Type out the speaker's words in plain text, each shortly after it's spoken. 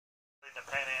in the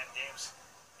Pan Am Games.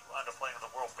 He wound up playing in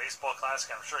the World Baseball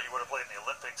Classic. I'm sure he would have played in the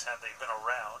Olympics had they been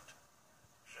around.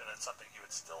 I'm sure that's something he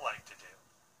would still like to do.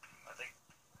 I think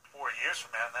 4 years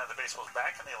from now the baseball's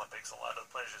back in the Olympics, a lot of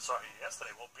the players you saw here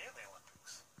yesterday will be in the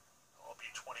Olympics. They'll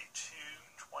be 22,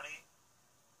 20.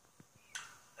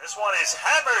 This one is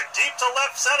hammered deep to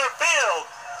left center field.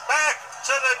 Back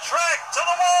to the track, to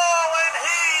the wall, and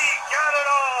he got it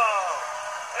all.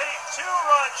 A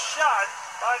two-run shot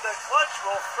by the clutch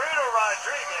Wilfredo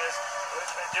Rodriguez,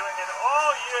 who's been doing it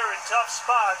all year in tough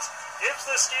spots, gives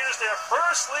the Skeeters their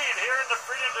first lead here in the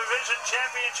Freedom Division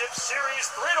Championship Series,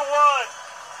 3-1.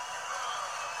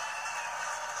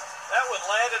 That one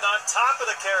landed on top of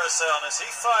the carousel, and as he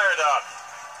fired up,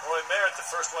 Roy Merritt, the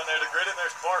first one there to grid him.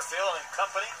 There's Barfield and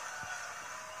company.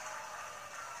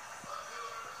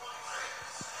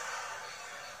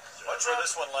 Watch where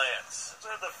this one lands.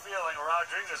 I had the feeling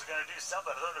Rodriguez is going to do something.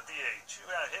 I thought it would be a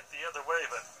two-out hit the other way,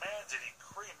 but man, did he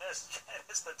cream this.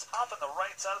 It's the top and the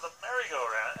right side of the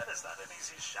merry-go-round. That is not an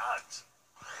easy shot.